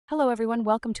Hello everyone,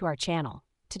 welcome to our channel.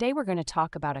 Today we're going to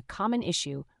talk about a common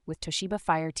issue with Toshiba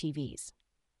Fire TVs,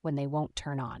 when they won't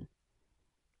turn on.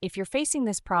 If you're facing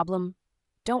this problem,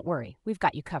 don't worry, we've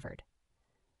got you covered.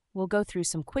 We'll go through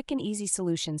some quick and easy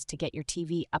solutions to get your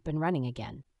TV up and running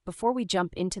again. Before we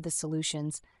jump into the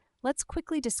solutions, let's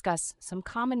quickly discuss some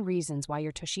common reasons why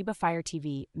your Toshiba Fire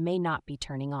TV may not be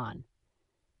turning on.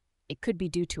 It could be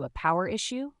due to a power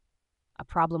issue, a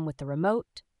problem with the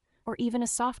remote, or even a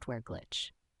software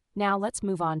glitch. Now let's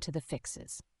move on to the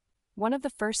fixes. One of the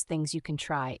first things you can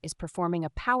try is performing a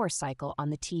power cycle on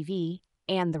the TV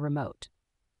and the remote.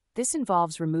 This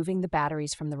involves removing the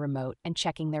batteries from the remote and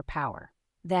checking their power.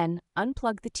 Then,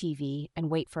 unplug the TV and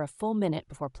wait for a full minute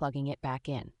before plugging it back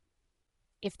in.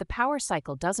 If the power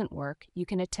cycle doesn't work, you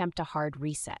can attempt a hard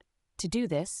reset. To do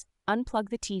this, unplug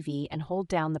the TV and hold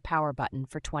down the power button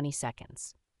for 20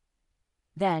 seconds.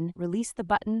 Then, release the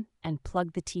button and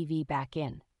plug the TV back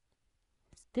in.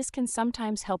 This can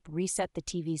sometimes help reset the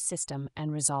TV's system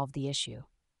and resolve the issue.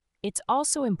 It's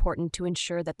also important to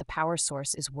ensure that the power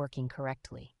source is working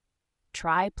correctly.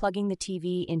 Try plugging the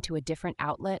TV into a different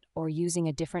outlet or using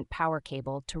a different power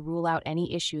cable to rule out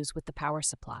any issues with the power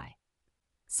supply.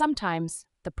 Sometimes,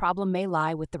 the problem may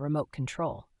lie with the remote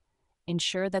control.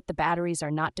 Ensure that the batteries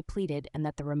are not depleted and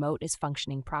that the remote is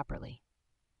functioning properly.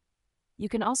 You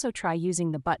can also try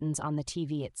using the buttons on the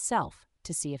TV itself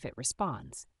to see if it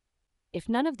responds. If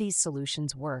none of these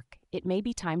solutions work, it may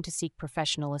be time to seek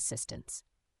professional assistance.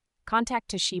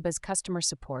 Contact Toshiba's customer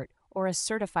support or a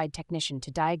certified technician to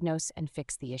diagnose and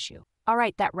fix the issue.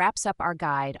 Alright, that wraps up our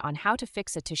guide on how to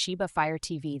fix a Toshiba Fire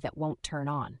TV that won't turn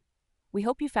on. We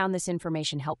hope you found this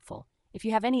information helpful. If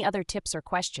you have any other tips or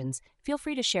questions, feel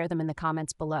free to share them in the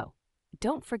comments below.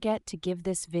 Don't forget to give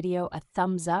this video a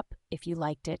thumbs up if you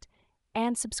liked it,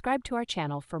 and subscribe to our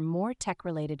channel for more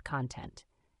tech-related content.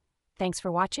 Thanks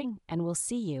for watching, and we'll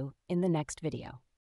see you in the next video.